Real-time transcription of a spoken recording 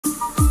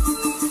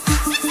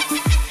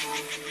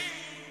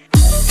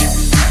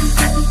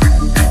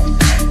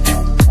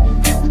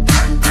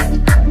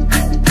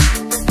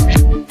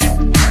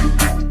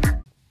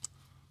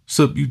What's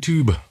up,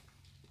 YouTube?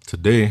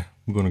 Today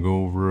we're going to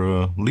go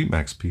over a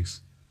Lemax piece,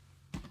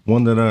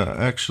 one that I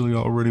actually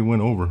already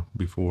went over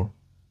before.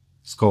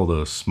 It's called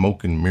a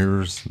Smoke and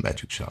Mirrors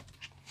Magic Shop.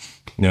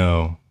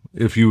 Now,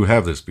 if you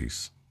have this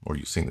piece, or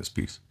you've seen this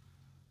piece,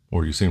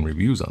 or you've seen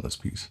reviews on this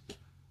piece,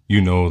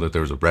 you know that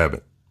there's a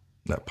rabbit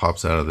that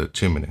pops out of the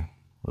chimney,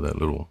 or that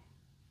little,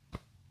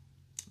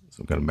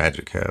 some kind of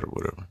magic hat or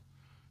whatever.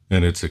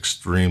 And it's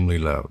extremely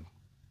loud,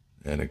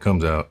 and it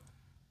comes out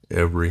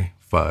every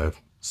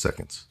 5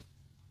 seconds.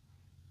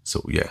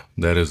 So yeah,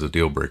 that is a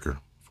deal breaker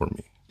for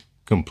me.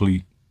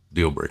 Complete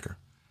deal breaker.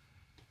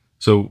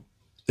 So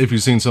if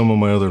you've seen some of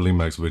my other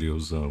Lemax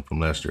videos from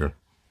last year,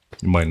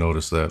 you might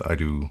notice that I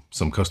do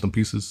some custom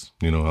pieces.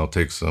 You know, I'll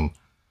take some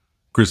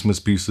Christmas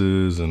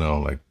pieces and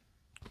I'll like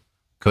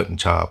cut and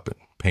chop and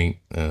paint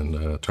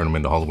and turn them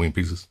into Halloween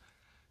pieces.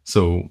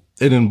 So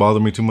it didn't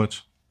bother me too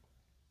much.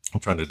 I'm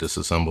trying to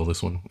disassemble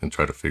this one and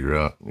try to figure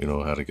out, you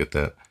know, how to get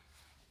that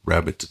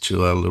rabbit to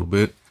chill out a little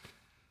bit.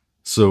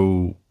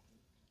 So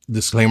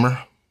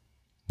disclaimer,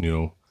 you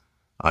know,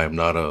 I am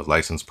not a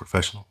licensed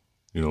professional.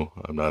 You know,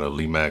 I'm not a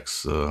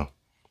Lemax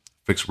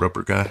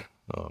fixer-upper guy.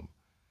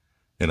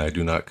 And I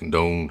do not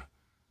condone,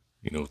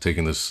 you know,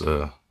 taking this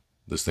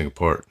this thing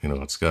apart. You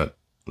know, it's got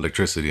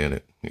electricity in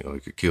it. You know,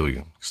 it could kill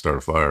you, start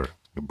a fire,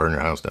 you burn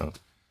your house down.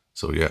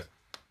 So yeah,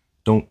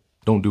 don't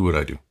do what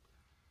I do.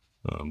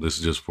 This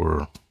is just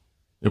for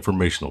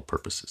informational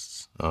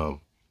purposes.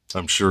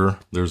 I'm sure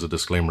there's a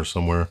disclaimer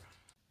somewhere.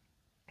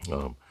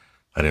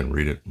 I didn't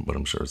read it, but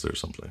I'm sure it's there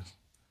someplace.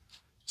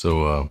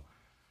 So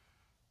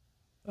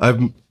I've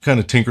kind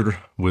of tinkered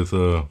with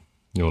you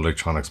know,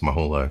 electronics my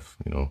whole life.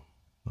 You know,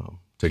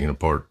 taking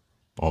apart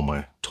all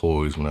my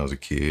toys when I was a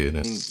kid.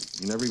 And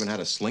you never even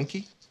had a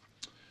slinky?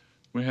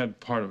 We had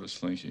part of a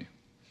slinky,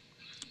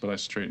 but I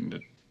straightened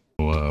it.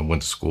 I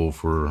went to school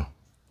for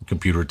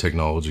computer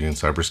technology and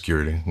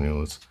cybersecurity. You know,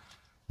 that's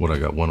what I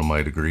got one of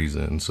my degrees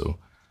in. So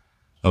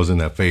I was in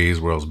that phase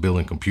where I was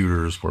building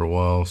computers for a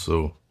while.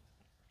 So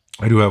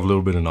I do have a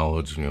little bit of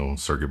knowledge, you know,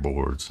 circuit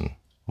boards and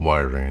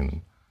wiring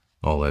and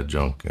all that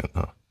junk.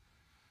 And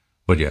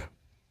but yeah,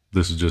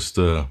 this is just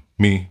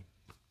me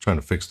trying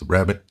to fix the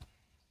rabbit.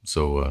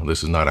 So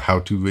this is not a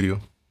how-to video,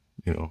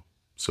 you know,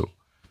 so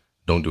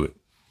don't do it.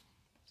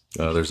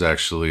 There's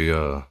actually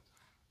a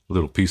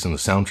little piece in the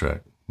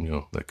soundtrack, you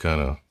know, that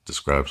kind of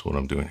describes what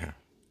I'm doing here.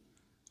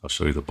 I'll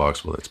show you the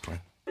box while it's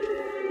playing. Are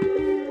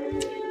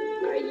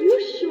you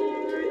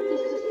sure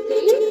this is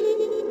safe?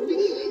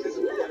 Please,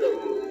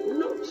 madam,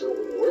 not to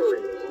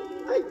worry.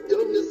 I've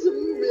done this a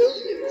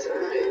million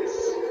times.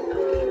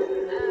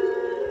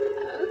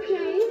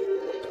 Okay.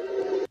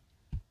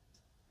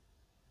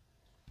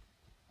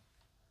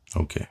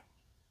 Okay,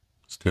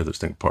 let's tear this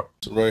thing apart.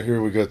 So right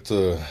here we got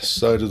the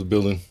side of the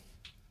building,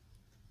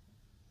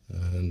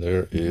 and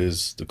there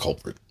is the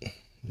culprit.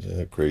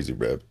 Yeah, crazy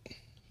rabbit.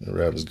 The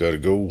rabbit's got to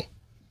go.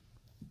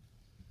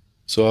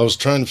 So I was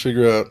trying to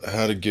figure out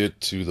how to get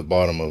to the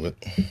bottom of it.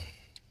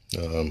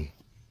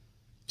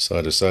 So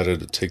I decided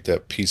to take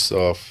that piece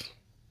off,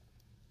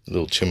 the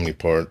little chimney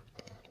part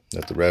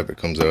that the rabbit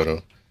comes out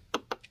of.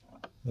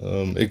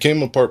 It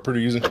came apart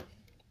pretty easy.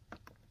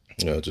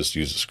 Yeah, just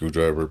use a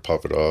screwdriver,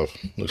 pop it off.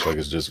 Looks like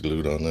it's just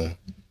glued on there.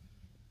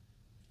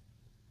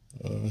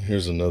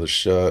 Here's another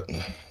shot.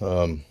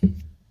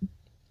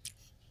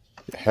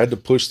 Had to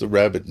push the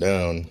rabbit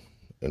down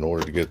in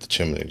order to get the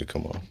chimney to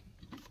come off.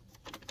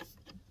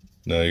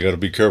 Now you got to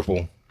be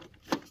careful.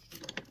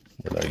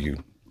 Well, not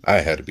you. I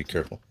had to be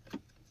careful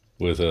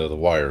with the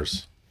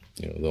wires.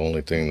 You know, the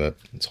only thing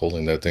that's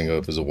holding that thing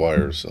up is a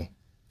wire, so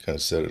kind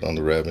of set it on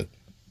the rabbit.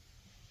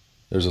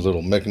 There's a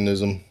little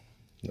mechanism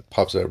that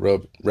pops that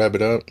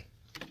rabbit out.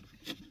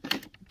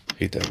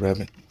 Hate that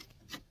rabbit.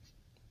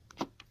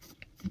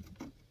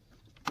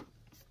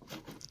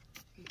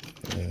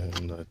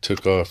 And I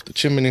took off the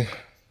chimney.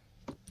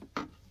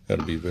 Got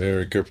to be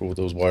very careful with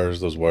those wires.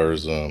 Those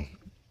wires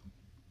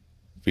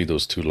feed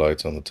those 2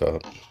 lights on the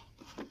top.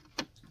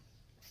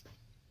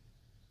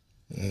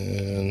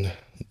 And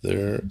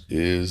there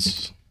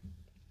is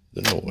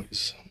the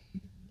noise.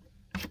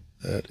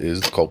 That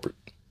is the culprit.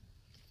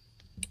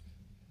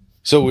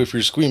 So if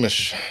you're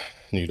squeamish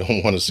and you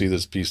don't want to see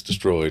this piece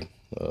destroyed,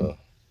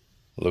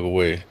 look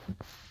away.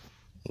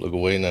 Look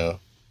away now.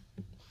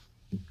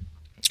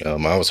 I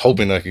was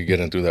hoping I could get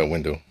in through that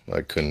window.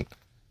 I couldn't.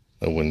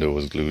 The window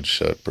was glued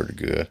shut pretty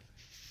good.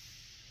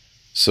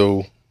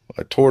 So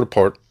I tore it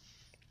apart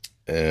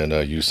and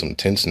I used some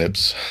tin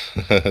snips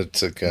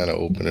to kind of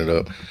open it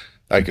up.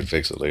 I could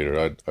fix it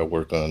later. I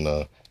work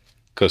on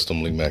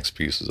custom Lemax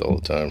pieces all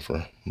the time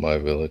for my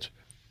village.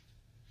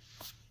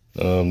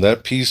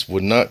 That piece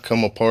would not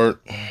come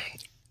apart,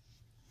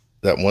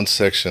 that one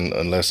section,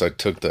 unless I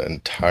took the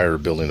entire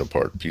building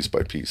apart piece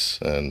by piece.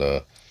 And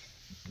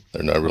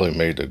they're not really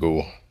made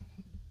to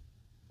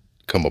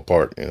come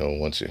apart, you know,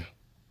 once you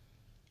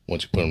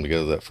put them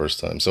together that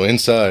first time. So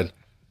inside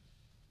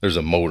there's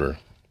a motor,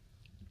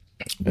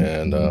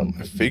 and I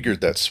figured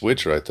that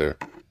switch right there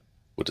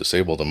would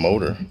disable the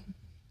motor.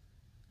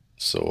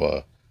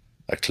 So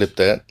I clipped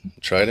that,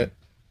 tried it,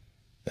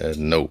 And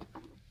no,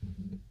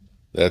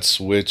 that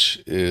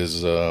switch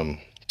is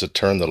to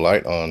turn the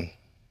light on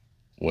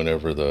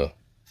whenever the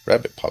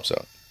rabbit pops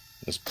out.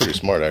 It's pretty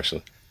smart,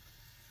 actually.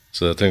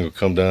 So that thing will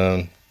come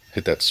down,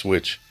 hit that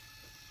switch.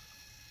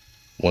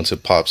 Once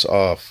it pops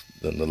off,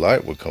 then the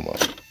light would come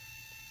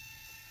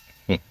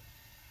on.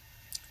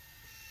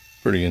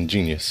 Pretty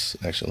ingenious,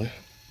 actually.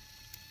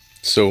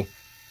 So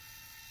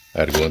I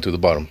had to go into the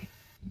bottom.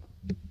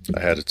 I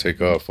had to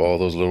take off all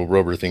those little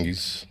rubber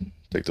thingies,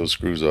 take those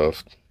screws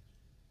off.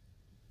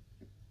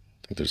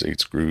 I think there's 8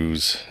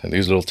 screws, and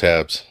these little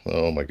tabs,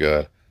 oh my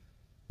god,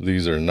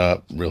 these are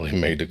not really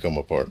made to come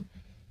apart.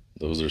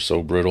 Those are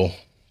so brittle.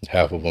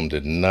 Half of them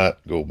did not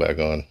go back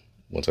on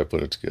once I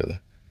put it together.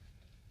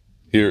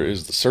 Here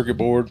is the circuit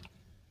board.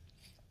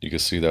 You can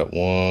see that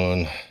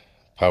one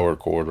power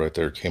cord right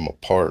there came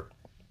apart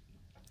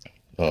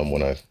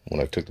when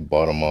I took the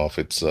bottom off.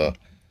 It's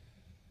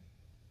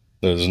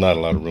there's not a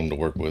lot of room to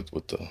work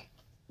with the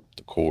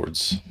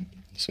cords.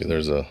 See,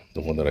 there's the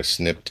one that I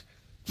snipped,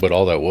 but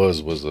all that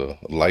was a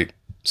light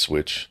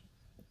switch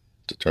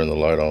to turn the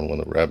light on when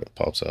the rabbit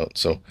pops out.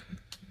 So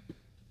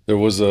there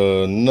was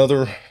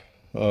another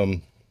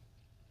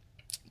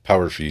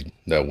power feed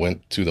that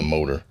went to the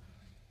motor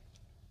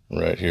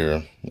right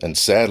here, and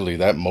sadly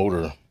that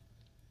motor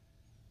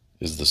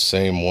is the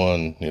same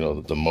one, you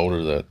know, the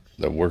motor that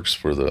works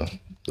for the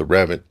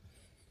rabbit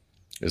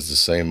is the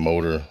same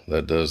motor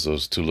that does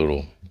those 2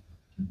 little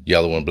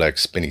yellow and black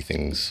spinny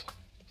things.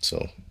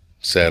 So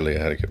sadly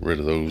I had to get rid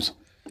of those.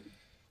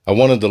 I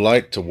wanted the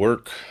light to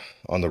work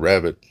on the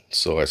rabbit,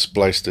 so I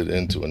spliced it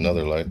into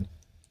another light.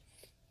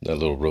 That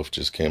little roof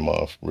just came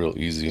off real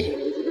easy,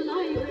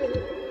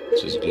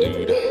 just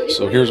glued.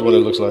 So here's what it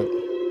looks like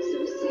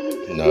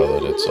now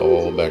that it's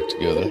all back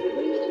together.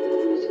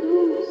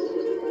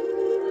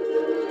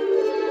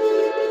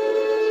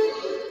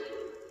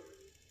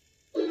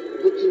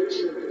 The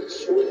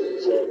continuous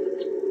swings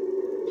onward.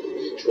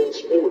 Be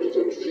transported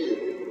and feel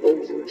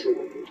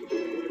overjoyed.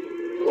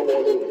 Come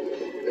on in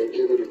and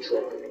give it a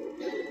try.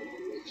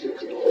 If you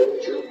can hold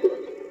your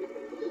breath,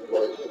 you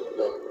might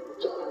not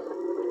die.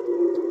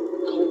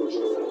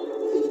 Conjure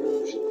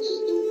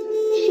illusionist,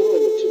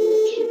 charlatan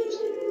or cheat.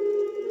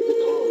 The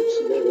cards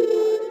never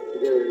lie,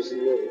 there is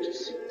no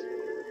deceit.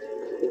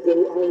 If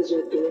their eyes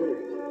are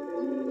glowing,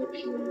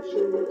 looking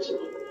for a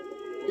top,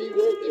 be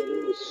welcome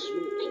in the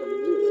smoke and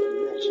mirror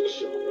magic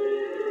shop.